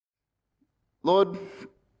Lord,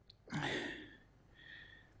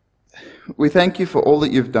 we thank you for all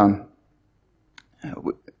that you've done.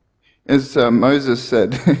 As Moses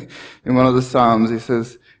said in one of the Psalms, he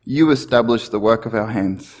says, you establish the work of our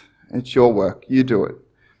hands. It's your work. You do it.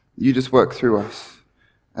 You just work through us.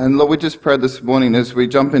 And Lord, we just pray this morning as we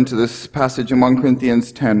jump into this passage in 1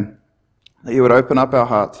 Corinthians 10, that you would open up our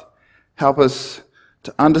hearts, help us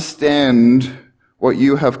to understand what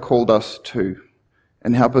you have called us to,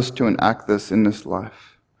 and help us to enact this in this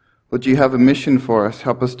life. Lord, you have a mission for us.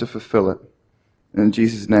 Help us to fulfill it. In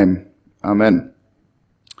Jesus' name, amen.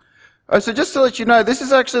 All right, so just to let you know, this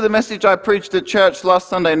is actually the message I preached at church last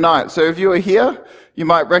Sunday night. So if you were here, you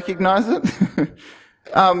might recognize it.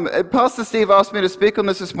 Pastor Steve asked me to speak on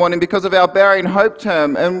this morning because of our Bearing Hope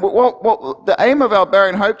term. And what the aim of our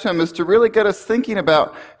Bearing Hope term is to really get us thinking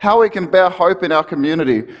about how we can bear hope in our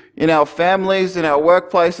community, in our families, in our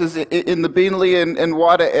workplaces, in the Beenleigh and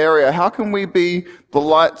wider area. How can we be the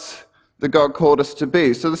lights that God called us to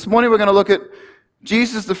be? So this morning we're going to look at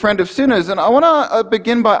Jesus, the friend of sinners. And I want to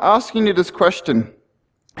begin by asking you this question.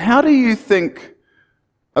 How do you think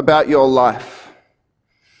about your life?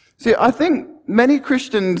 See, I think many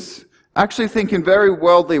Christians actually think in very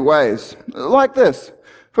worldly ways. Like this.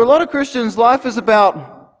 For a lot of Christians, life is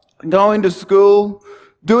about going to school,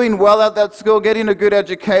 doing well at that school, getting a good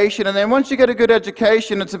education. And then once you get a good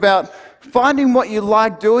education, it's about finding what you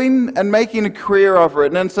like doing and making a career over it.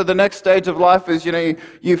 And then so the next stage of life is,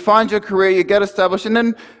 you find your career, you get established. And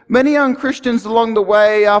then many young Christians along the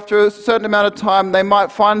way, after a certain amount of time, they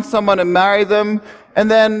might find someone and marry them.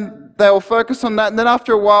 And then they will focus on that. And then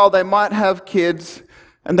after a while, they might have kids.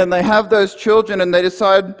 And then they have those children and they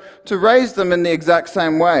decide to raise them in the exact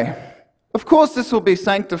same way. Of course, this will be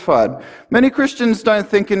sanctified. Many Christians don't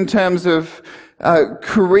think in terms of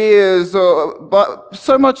careers, but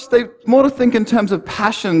so much they more to think in terms of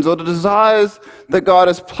passions or the desires that God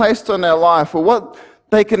has placed on their life, or what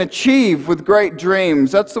they can achieve with great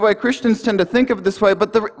dreams. That's the way Christians tend to think of it this way,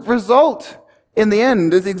 but the result in the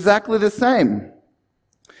end is exactly the same.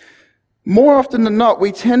 More often than not,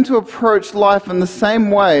 we tend to approach life in the same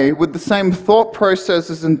way, with the same thought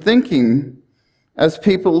processes and thinking as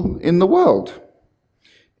people in the world.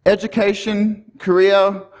 Education,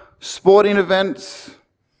 career, sporting events,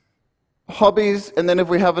 hobbies, and then if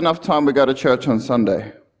we have enough time, we go to church on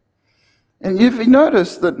Sunday. And you've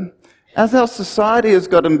noticed that as our society has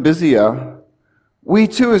gotten busier, we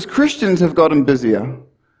too as Christians have gotten busier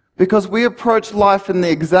because we approach life in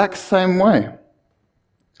the exact same way.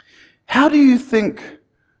 How do you think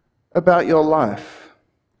about your life?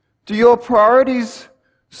 Do your priorities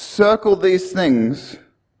circle these things?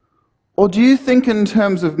 Or do you think in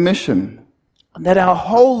terms of mission? That our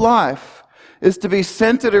whole life is to be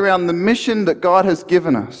centered around the mission that God has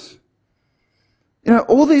given us.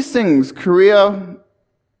 All these things, career,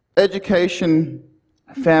 education,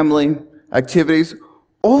 family, activities,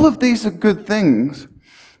 all of these are good things.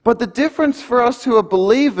 But the difference for us who are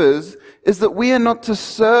believers is that we are not to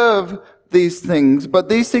serve these things, but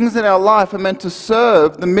these things in our life are meant to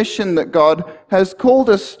serve the mission that God has called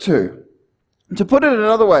us to. To put it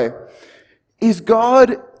another way, is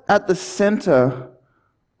God at the center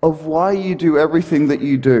of why you do everything that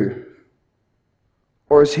you do?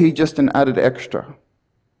 Or is he just an added extra?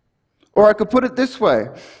 Or I could put it this way,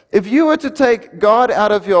 if you were to take God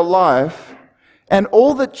out of your life and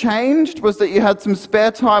all that changed was that you had some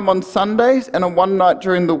spare time on Sundays and on one night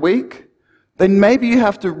during the week, then maybe you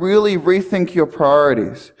have to really rethink your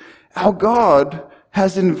priorities. Our God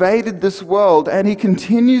has invaded this world, and he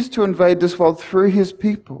continues to invade this world through his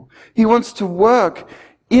people. He wants to work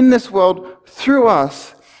in this world through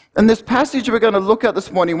us. And this passage we're going to look at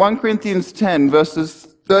this morning, 1 Corinthians 10,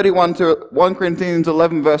 verses 31 to 1 Corinthians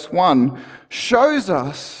 11, verse 1,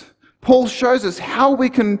 Paul shows us how we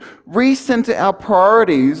can recenter our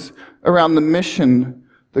priorities around the mission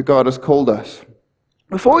that God has called us.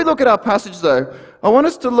 Before we look at our passage, though, I want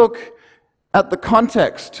us to look at the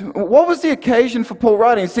context. What was the occasion for Paul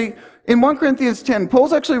writing? See, in 1 Corinthians 10,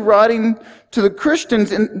 Paul's actually writing to the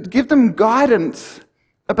Christians and give them guidance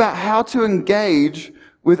about how to engage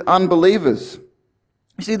with unbelievers.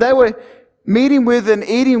 You see, they were meeting with and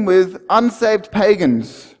eating with unsaved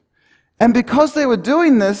pagans. And because they were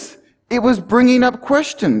doing this, it was bringing up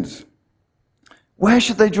questions. Where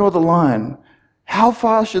should they draw the line? How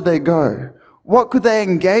far should they go? What could they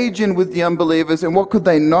engage in with the unbelievers and what could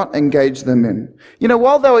they not engage them in?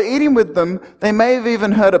 While they were eating with them, they may have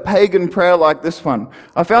even heard a pagan prayer like this one.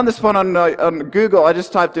 I found this one on Google. I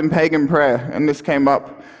just typed in pagan prayer and this came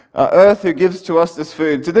up. Earth who gives to us this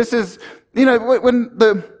food. So this is, when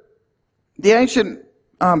the ancient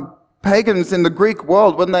pagans in the Greek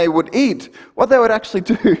world, when they would eat, what they would actually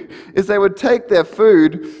do is they would take their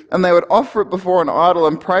food and they would offer it before an idol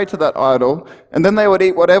and pray to that idol, and then they would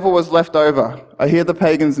eat whatever was left over. I hear the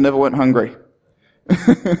pagans never went hungry.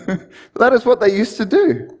 That is what they used to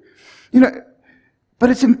do. But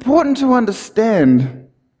it's important to understand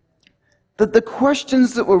that the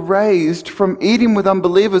questions that were raised from eating with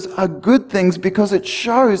unbelievers are good things, because it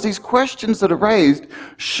shows, these questions that are raised,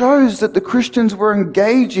 shows that the Christians were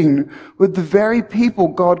engaging with the very people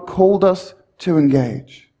God called us to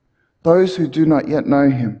engage, those who do not yet know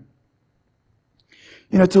Him.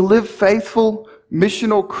 To live faithful,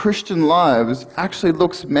 missional Christian lives actually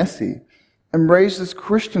looks messy and raises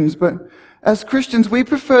Christians, but as Christians, we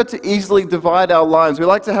prefer to easily divide our lives. We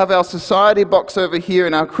like to have our society box over here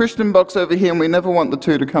and our Christian box over here, and we never want the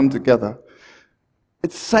two to come together.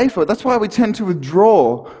 It's safer. That's why we tend to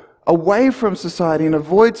withdraw away from society and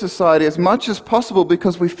avoid society as much as possible,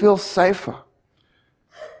 because we feel safer.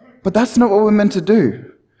 But that's not what we're meant to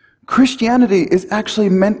do. Christianity is actually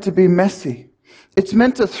meant to be messy. It's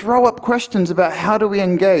meant to throw up questions about how do we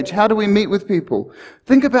engage, how do we meet with people.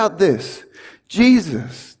 Think about this.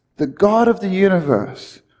 Jesus, the God of the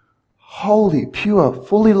universe, holy, pure,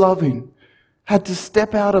 fully loving, had to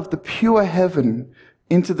step out of the pure heaven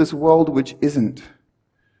into this world which isn't.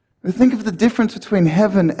 Think of the difference between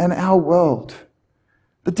heaven and our world.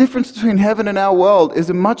 The difference between heaven and our world is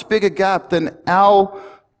a much bigger gap than our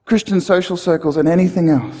Christian social circles and anything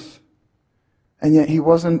else. And yet He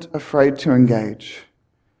wasn't afraid to engage.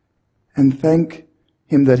 And thank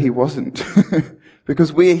Him that He wasn't.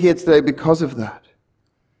 Because we are here today because of that.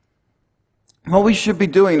 What we should be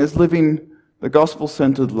doing is living the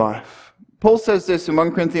gospel-centered life. Paul says this in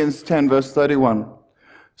 1 Corinthians 10, verse 31.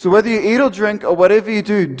 So whether you eat or drink or whatever you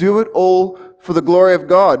do it all for the glory of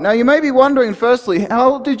God. Now you may be wondering, firstly,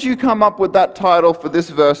 how did you come up with that title for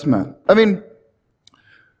this verse, man?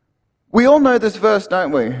 We all know this verse,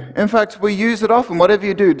 don't we? In fact, we use it often. Whatever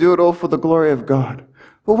you do it all for the glory of God.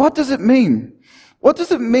 But what does it mean? What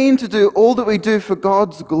does it mean to do all that we do for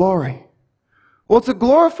God's glory? Well, to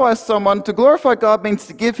glorify someone, to glorify God, means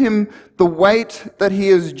to give Him the weight that He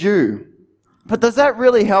is due. But does that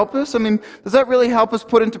really help us? Does that really help us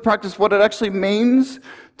put into practice what it actually means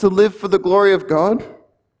to live for the glory of God?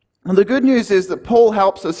 And the good news is that Paul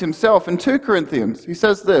helps us himself in 2 Corinthians. He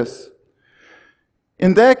says this,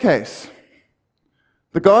 in their case,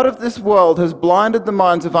 the God of this world has blinded the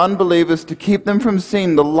minds of unbelievers to keep them from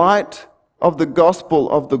seeing the light of the gospel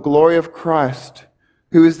of the glory of Christ,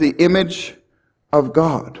 who is the image of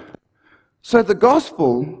God. So the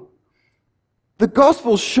gospel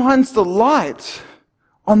shines the light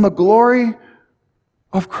on the glory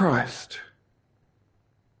of Christ,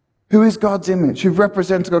 who is God's image, who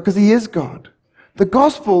represents God, because He is God. The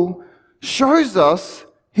gospel shows us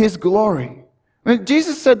His glory.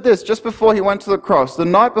 Jesus said this just before He went to the cross, the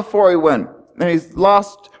night before He went, in His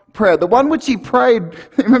last prayer, the one which He prayed.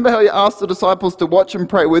 Remember how He asked the disciples to watch and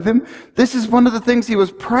pray with Him? This is one of the things He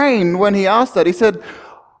was praying when He asked that. He said,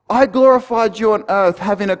 I glorified you on earth,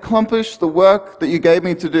 having accomplished the work that you gave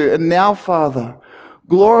me to do. And now, Father,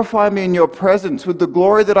 glorify me in your presence with the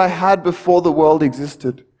glory that I had before the world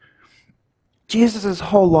existed. Jesus'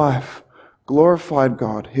 whole life glorified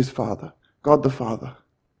God, His Father, God the Father.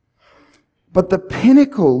 But the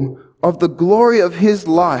pinnacle of the glory of His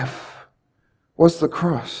life was the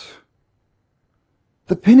cross.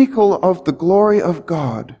 The pinnacle of the glory of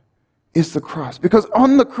God is the cross. Because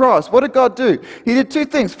on the cross, what did God do? He did two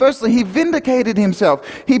things. Firstly, He vindicated Himself.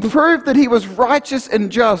 He proved that He was righteous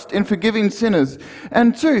and just in forgiving sinners.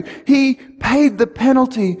 And two, He paid the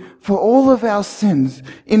penalty for all of our sins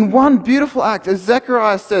in one beautiful act. As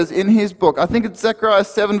Zechariah says in his book, I think it's Zechariah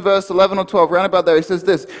 7 verse 11 or 12, round about there, he says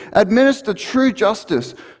this, administer true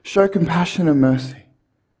justice, show compassion and mercy.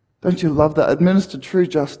 Don't you love that? Administer true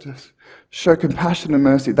justice, show compassion and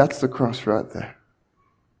mercy. That's the cross right there.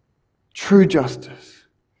 True justice.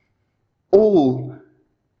 All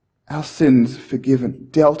our sins forgiven,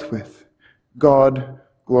 dealt with, God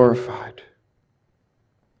glorified.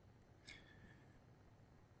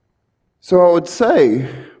 So I would say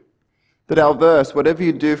that our verse, whatever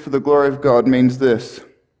you do for the glory of God, means this.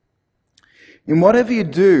 In whatever you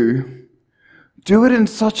do it in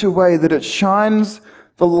such a way that it shines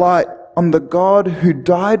the light on the God who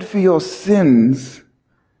died for your sins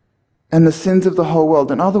and the sins of the whole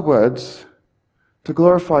world. In other words, to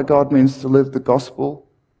glorify God means to live the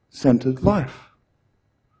gospel-centered life.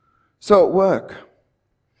 So at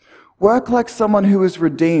work like someone who is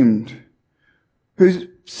redeemed, whose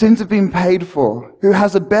sins have been paid for, who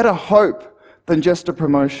has a better hope than just a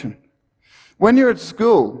promotion. When you're at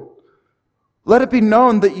school, Let it be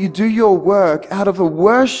known that you do your work out of a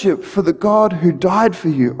worship for the God who died for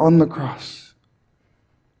you on the cross.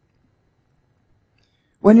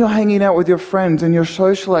 When you're hanging out with your friends and your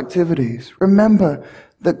social activities, remember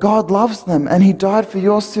that God loves them and He died for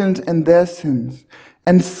your sins and their sins.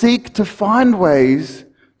 And seek to find ways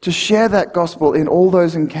to share that gospel in all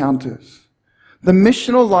those encounters. The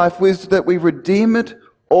missional life was that we redeem it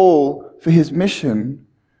all for His mission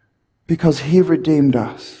because He redeemed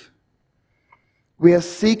us. We are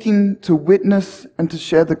seeking to witness and to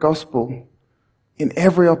share the gospel in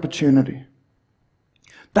every opportunity.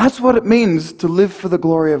 That's what it means to live for the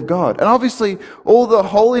glory of God. And obviously, all the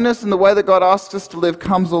holiness and the way that God asks us to live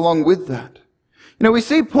comes along with that. You know, we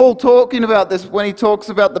see Paul talking about this when he talks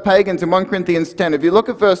about the pagans in 1 Corinthians 10. If you look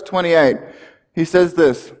at verse 28, he says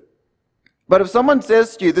this, "But if someone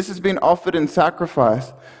says to you, 'This has been offered in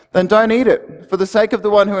sacrifice,' then don't eat it, for the sake of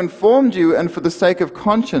the one who informed you and for the sake of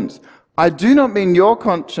conscience. I do not mean your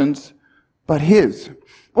conscience, but his."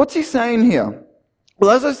 What's he saying here?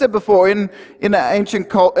 Well, as I said before, in the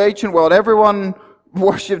ancient world, everyone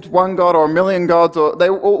worshipped one god or a million gods, or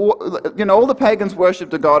all the pagans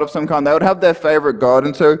worshipped a god of some kind. They would have their favorite god,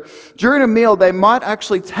 and so during a meal, they might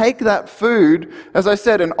actually take that food, as I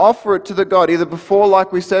said, and offer it to the god, either before,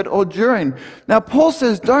 like we said, or during. Now, Paul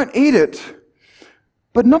says, don't eat it,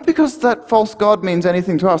 but not because that false god means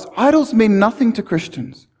anything to us. Idols mean nothing to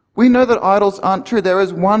Christians. We know that idols aren't true. There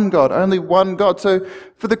is one God, only one God. So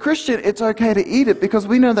for the Christian, it's okay to eat it because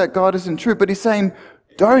we know that God isn't true. But he's saying,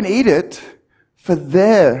 don't eat it for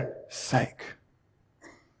their sake.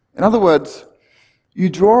 In other words, you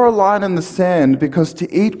draw a line in the sand because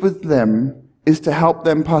to eat with them is to help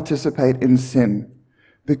them participate in sin,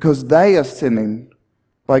 because they are sinning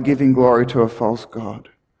by giving glory to a false god.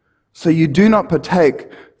 So you do not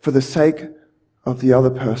partake for the sake of the other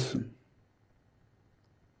person.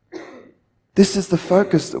 This is the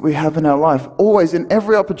focus that we have in our life, always in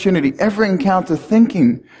every opportunity, every encounter,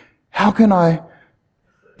 thinking, how can I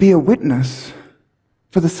be a witness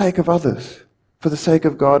for the sake of others, for the sake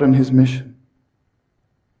of God and His mission?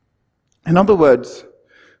 In other words,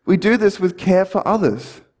 we do this with care for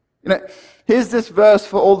others. You know, here's this verse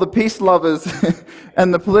for all the peace lovers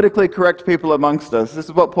and the politically correct people amongst us. This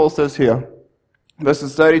is what Paul says here,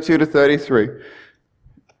 verses 32 to 33.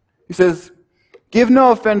 He says, "Give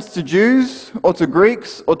no offense to Jews or to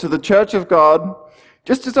Greeks or to the church of God,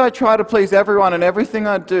 just as I try to please everyone in everything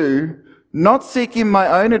I do, not seeking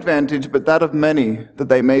my own advantage, but that of many, that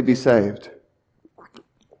they may be saved."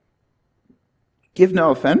 Give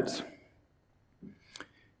no offense.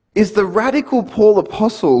 Is the radical Paul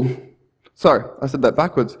apostle, sorry, I said that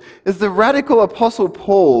backwards. Is the radical apostle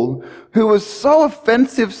Paul, who was so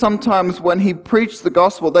offensive sometimes when he preached the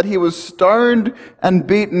gospel that he was stoned and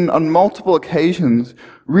beaten on multiple occasions,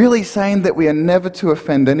 really saying that we are never to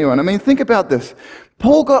offend anyone? I mean, think about this.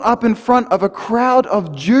 Paul got up in front of a crowd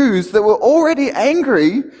of Jews that were already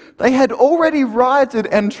angry. They had already rioted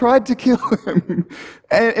and tried to kill him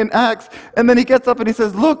in Acts. And then he gets up and he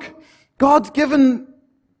says, look, God's given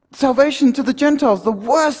salvation to the Gentiles. The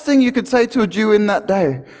worst thing you could say to a Jew in that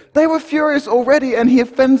day. They were furious already and he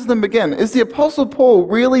offends them again. Is the Apostle Paul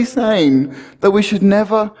really saying that we should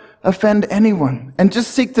never offend anyone and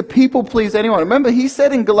just seek to people please anyone? Remember, he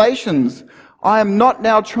said in Galatians, I am not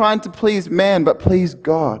now trying to please man, but please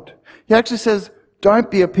God. He actually says,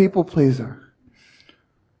 don't be a people pleaser.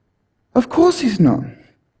 Of course he's not.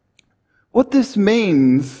 What this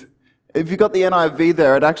means, if you've got the NIV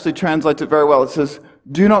there, it actually translates it very well. It says,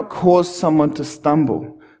 do not cause someone to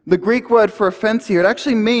stumble. The Greek word for offense here, it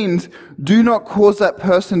actually means do not cause that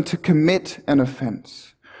person to commit an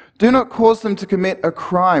offense. Do not cause them to commit a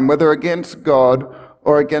crime, whether against God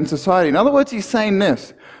or against society. In other words, he's saying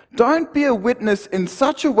this: don't be a witness in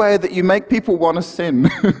such a way that you make people want to sin.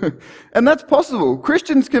 And that's possible.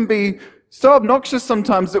 Christians can be so obnoxious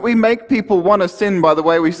sometimes that we make people want to sin by the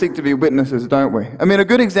way we seek to be witnesses, don't we? I mean, a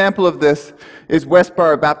good example of this is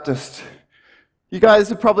Westboro Baptist. You guys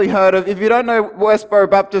have probably heard of, if you don't know Westboro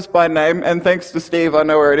Baptist by name, and thanks to Steve, I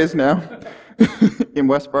know where it is now, in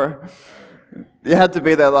Westboro. You had to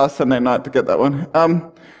be there last Sunday night to get that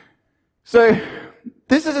one. So,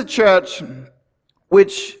 this is a church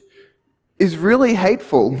which is really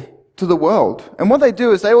hateful to the world. And what they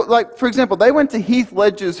do is, for example, they went to Heath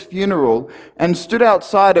Ledger's funeral and stood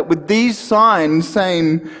outside it with these signs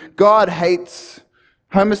saying, God hates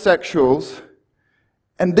homosexuals.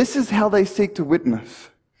 And this is how they seek to witness.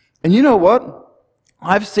 And you know what?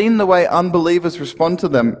 I've seen the way unbelievers respond to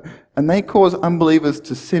them, and they cause unbelievers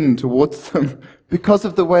to sin towards them because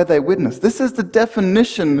of the way they witness. This is the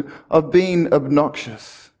definition of being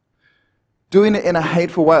obnoxious. doing it in a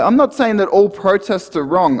hateful way. I'm not saying that all protests are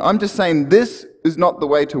wrong. I'm just saying this is not the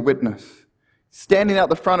way to witness. Standing out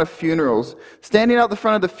the front of funerals, standing out the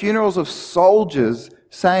front of the funerals of soldiers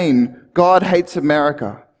saying, God hates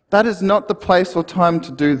America. That is not the place or time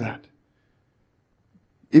to do that.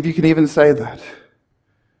 If you can even say that.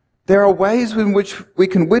 There are ways in which we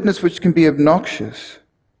can witness which can be obnoxious.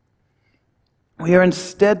 We are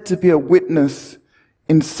instead to be a witness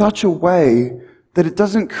in such a way that it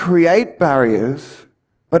doesn't create barriers,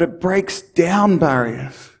 but it breaks down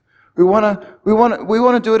barriers. We want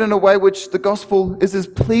to do it in a way which the gospel is as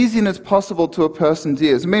pleasing as possible to a person's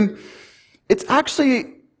ears. I mean, it's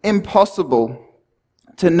actually impossible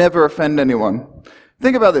to never offend anyone.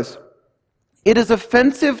 Think about this. It is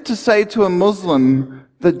offensive to say to a Muslim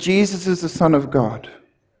that Jesus is the Son of God.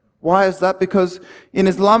 Why is that? Because in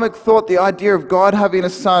Islamic thought, the idea of God having a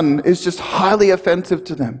son is just highly offensive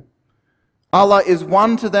to them. Allah is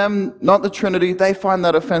one to them, not the Trinity. They find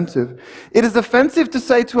that offensive. It is offensive to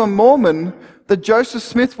say to a Mormon that Joseph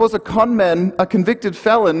Smith was a con man, a convicted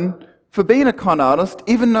felon for being a con artist,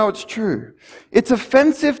 even though it's true. It's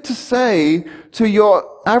offensive to say to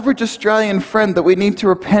your average Australian friend that we need to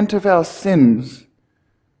repent of our sins,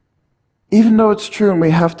 even though it's true and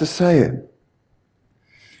we have to say it.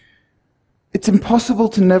 It's impossible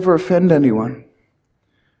to never offend anyone.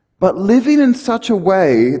 But living in such a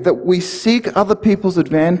way that we seek other people's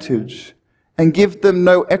advantage and give them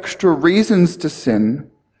no extra reasons to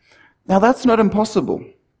sin, now that's not impossible.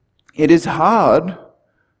 It is hard,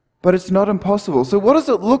 but it's not impossible. So what does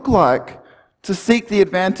it look like to seek the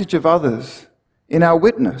advantage of others in our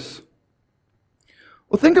witness?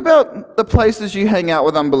 Well, think about the places you hang out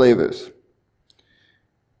with unbelievers.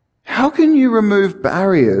 How can you remove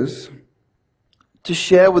barriers to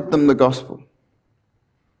share with them the gospel?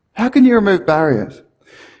 How can you remove barriers?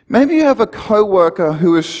 Maybe you have a coworker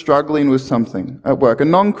who is struggling with something at work, a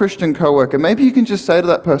non-Christian coworker. Maybe you can just say to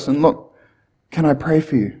that person, look, can I pray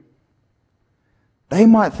for you? They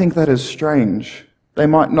might think that is strange. They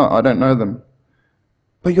might not. I don't know them.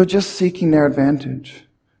 But you're just seeking their advantage.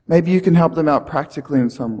 Maybe you can help them out practically in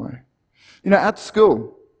some way. You know, at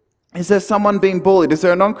school, is there someone being bullied? Is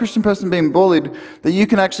there a non-Christian person being bullied that you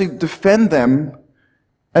can actually defend them?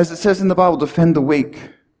 As it says in the Bible, defend the weak.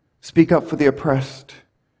 Speak up for the oppressed.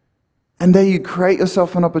 And there you create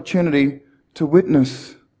yourself an opportunity to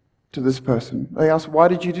witness to this person. They ask, why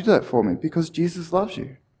did you do that for me? Because Jesus loves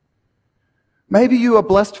you. Maybe you are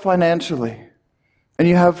blessed financially and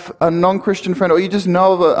you have a non-Christian friend, or you just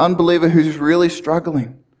know of an unbeliever who's really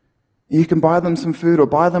struggling. You can buy them some food or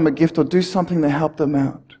buy them a gift or do something to help them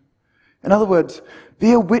out. In other words,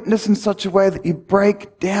 be a witness in such a way that you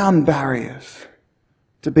break down barriers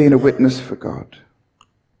to being a witness for God.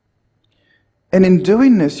 And in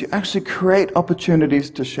doing this, you actually create opportunities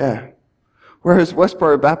to share. Whereas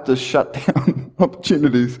Westboro Baptist shut down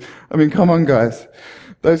opportunities. I mean, come on, guys.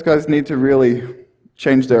 Those guys need to really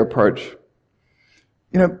change their approach.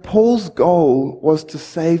 You know, Paul's goal was to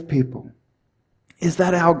save people. Is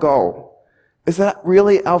that our goal? Is that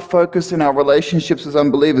really our focus in our relationships as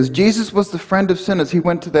unbelievers? Jesus was the friend of sinners. He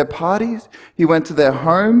went to their parties, he went to their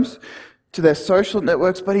homes, to their social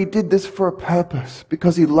networks, but he did this for a purpose,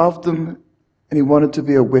 because he loved them and he wanted to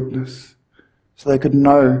be a witness so they could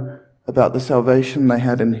know about the salvation they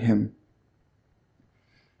had in him.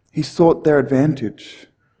 He sought their advantage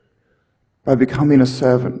by becoming a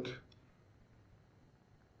servant.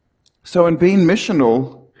 So in being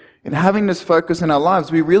missional, in having this focus in our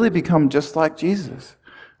lives, we really become just like Jesus.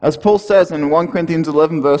 As Paul says in 1 Corinthians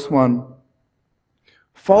 11 verse 1,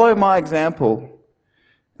 follow my example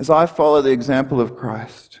as I follow the example of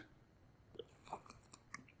Christ.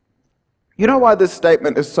 You know why this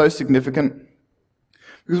statement is so significant?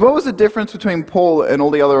 Because what was the difference between Paul and all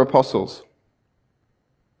the other apostles?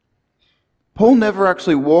 Paul never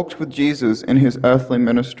actually walked with Jesus in his earthly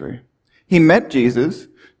ministry. He met Jesus.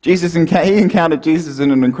 He encountered Jesus in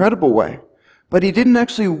an incredible way. But he didn't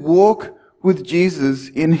actually walk with Jesus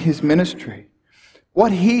in his ministry.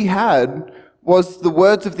 What he had was the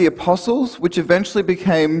words of the apostles, which eventually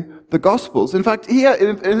became the Gospels. In fact,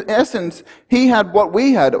 in essence, he had what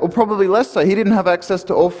we had, or probably less so. He didn't have access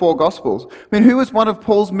to all 4 Gospels. I mean, who was one of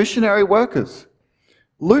Paul's missionary workers?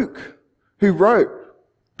 Luke, who wrote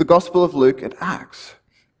the Gospel of Luke and Acts.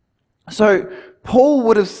 So, Paul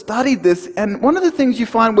would have studied this, and one of the things you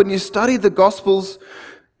find when you study the Gospels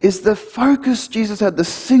is the focus Jesus had, the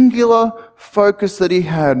singular focus that he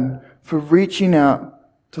had for reaching out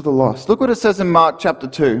to the lost. Look what it says in Mark chapter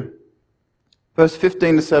 2, verse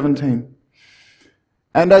 15 to 17.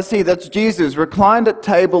 And as he, that's Jesus, reclined at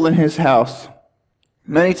table in his house,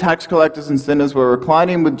 Many tax collectors and sinners were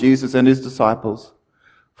reclining with Jesus and his disciples,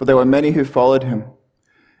 for there were many who followed him.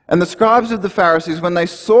 And the scribes of the Pharisees, when they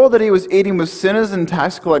saw that he was eating with sinners and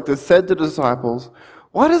tax collectors, said to the disciples,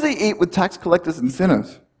 "Why does he eat with tax collectors and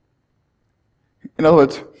sinners?" In other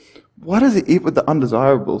words, why does he eat with the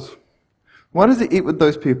undesirables? Why does he eat with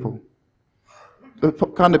those people? The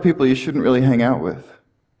kind of people you shouldn't really hang out with.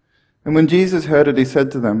 And when Jesus heard it, he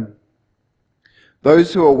said to them,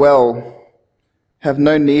 "Those who are well have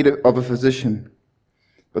no need of a physician,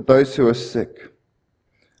 but those who are sick.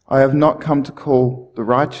 I have not come to call the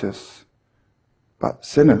righteous, but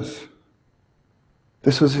sinners."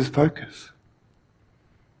 This was his focus.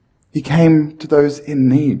 He came to those in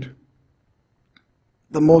need.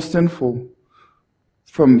 The more sinful,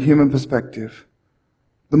 from human perspective,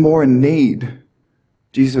 the more in need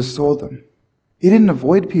Jesus saw them. He didn't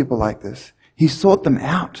avoid people like this. He sought them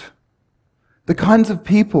out. The kinds of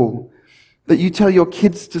people that you tell your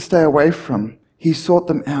kids to stay away from, he sought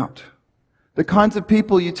them out. The kinds of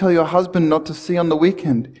people you tell your husband not to see on the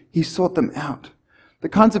weekend, he sought them out. The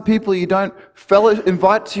kinds of people you don't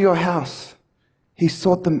invite to your house, he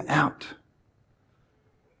sought them out.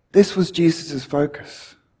 This was Jesus'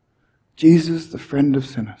 focus. Jesus, the friend of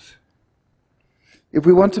sinners. If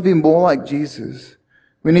we want to be more like Jesus,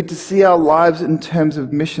 we need to see our lives in terms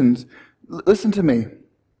of missions. Listen to me.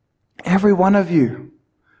 Every one of you,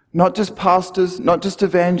 not just pastors, not just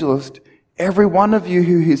evangelists, every one of you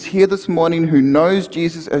who is here this morning who knows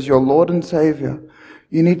Jesus as your Lord and Savior,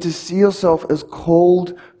 you need to see yourself as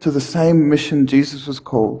called to the same mission Jesus was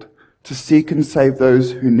called, to seek and save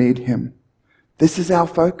those who need him. This is our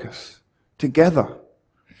focus, together.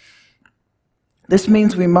 This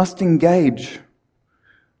means we must engage.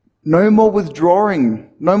 No more withdrawing,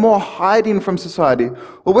 no more hiding from society.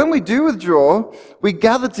 Or when we do withdraw, we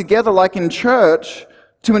gather together like in church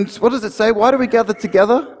to, what does it say? Why do we gather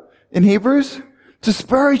together in Hebrews? To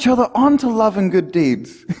spur each other on to love and good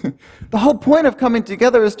deeds. The whole point of coming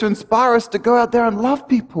together is to inspire us to go out there and love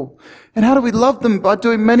people. And how do we love them? By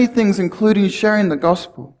doing many things, including sharing the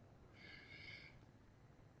gospel.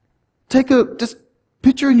 Just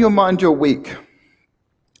picture in your mind your week.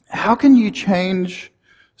 How can you change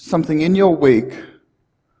something in your week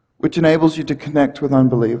which enables you to connect with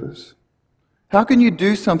unbelievers? How can you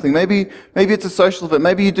do something? Maybe it's a social event.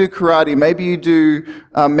 Maybe you do karate. Maybe you do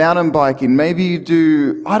mountain biking. Maybe you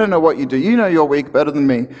do, I don't know what you do. You know your week better than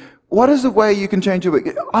me. What is a way you can change your week?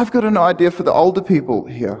 I've got an idea for the older people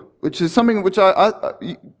here, which is something which I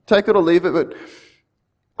take it or leave it, but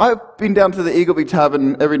I've been down to the Eagleby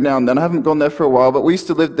Tavern every now and then. I haven't gone there for a while, but we used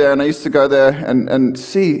to live there, and I used to go there and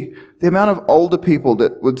see the amount of older people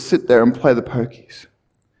that would sit there and play the pokies.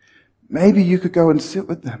 Maybe you could go and sit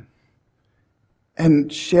with them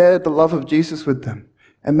and share the love of Jesus with them,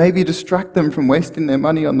 and maybe distract them from wasting their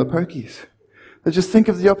money on the pokies. But just think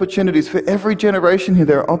of the opportunities. For every generation here,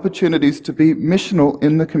 there are opportunities to be missional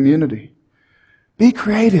in the community. Be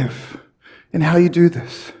creative in how you do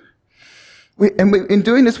this. In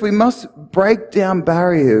doing this, we must break down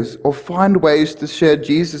barriers or find ways to share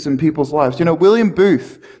Jesus in people's lives. You know, William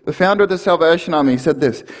Booth, the founder of the Salvation Army, said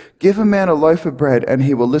this: "Give a man a loaf of bread and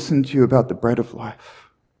he will listen to you about the bread of life."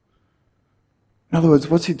 In other words,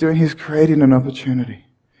 what's he doing? He's creating an opportunity.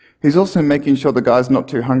 He's also making sure the guy's not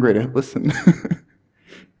too hungry to listen.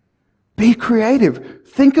 Be creative.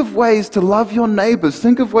 Think of ways to love your neighbors.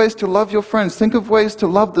 Think of ways to love your friends. Think of ways to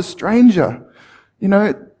love the stranger. You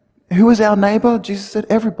know, who is our neighbor? Jesus said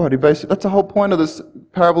everybody, basically. That's the whole point of this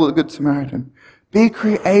parable of the Good Samaritan. Be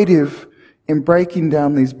creative in breaking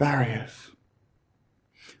down these barriers.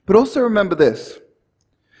 But also remember this.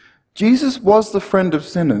 Jesus was the friend of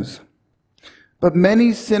sinners, but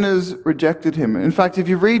many sinners rejected him. In fact, if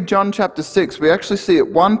you read John chapter 6, we actually see at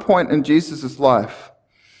one point in Jesus' life,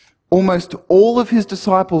 almost all of his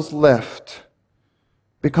disciples left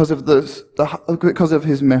because of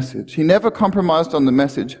his message. He never compromised on the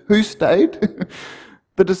message. Who stayed?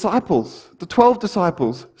 The disciples. The 12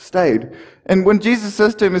 disciples stayed. And when Jesus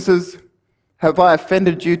says to him, he says, "Have I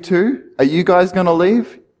offended you too? Are you guys going to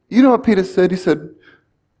leave?" You know what Peter said? He said,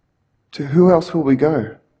 "To who else will we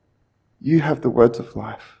go? You have the words of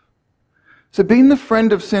life." So being the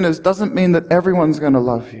friend of sinners doesn't mean that everyone's going to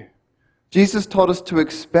love you. Jesus taught us to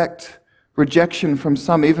expect rejection from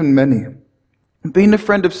some, even many. Being a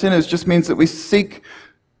friend of sinners just means that we seek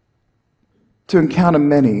to encounter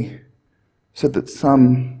many so that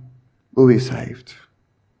some will be saved.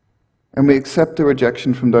 And we accept the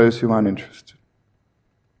rejection from those who aren't interested.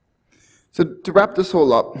 So to wrap this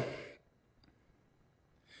all up,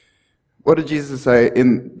 what did Jesus say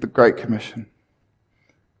in the Great Commission?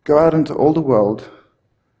 Go out into all the world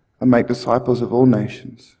and make disciples of all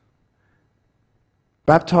nations,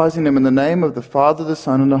 baptizing them in the name of the Father, the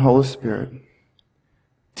Son, and the Holy Spirit.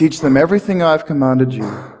 Teach them everything I have commanded you,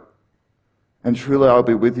 and truly I'll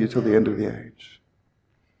be with you till the end of the age.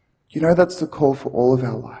 You know, that's the call for all of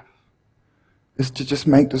our life, is to just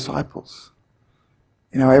make disciples.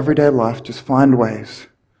 In our everyday life, just find ways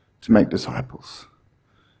to make disciples.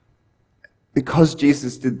 Because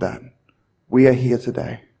Jesus did that, we are here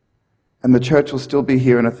today. And the church will still be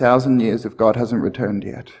here in 1,000 years if God hasn't returned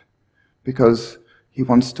yet. Because He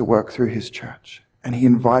wants to work through His church. And He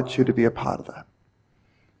invites you to be a part of that.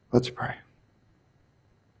 Let's pray.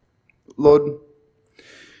 Lord,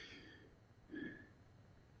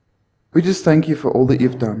 we just thank You for all that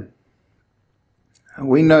You've done. And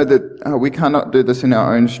we know that we cannot do this in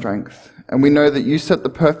our own strength. And we know that You set the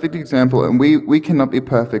perfect example, and we cannot be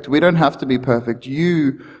perfect. We don't have to be perfect.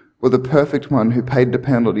 You were the perfect one who paid the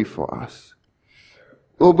penalty for us.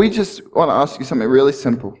 Lord, we just want to ask You something really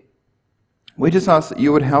simple. We just ask that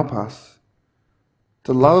You would help us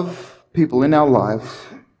to love people in our lives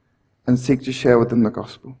and seek to share with them the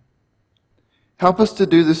gospel. Help us to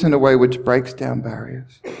do this in a way which breaks down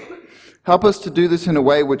barriers. Help us to do this in a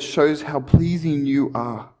way which shows how pleasing You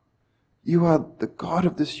are. You are the God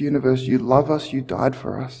of this universe. You love us. You died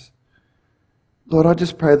for us. Lord, I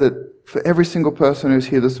just pray that for every single person who's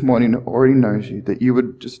here this morning who already knows You, that You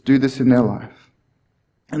would just do this in their life.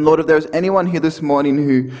 And Lord, if there's anyone here this morning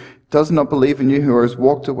who does not believe in You, who has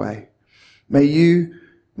walked away, may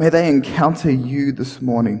they encounter You this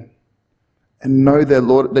morning and know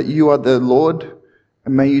that You are their Lord,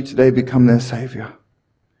 and may You today become their Savior.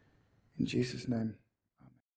 In Jesus' name.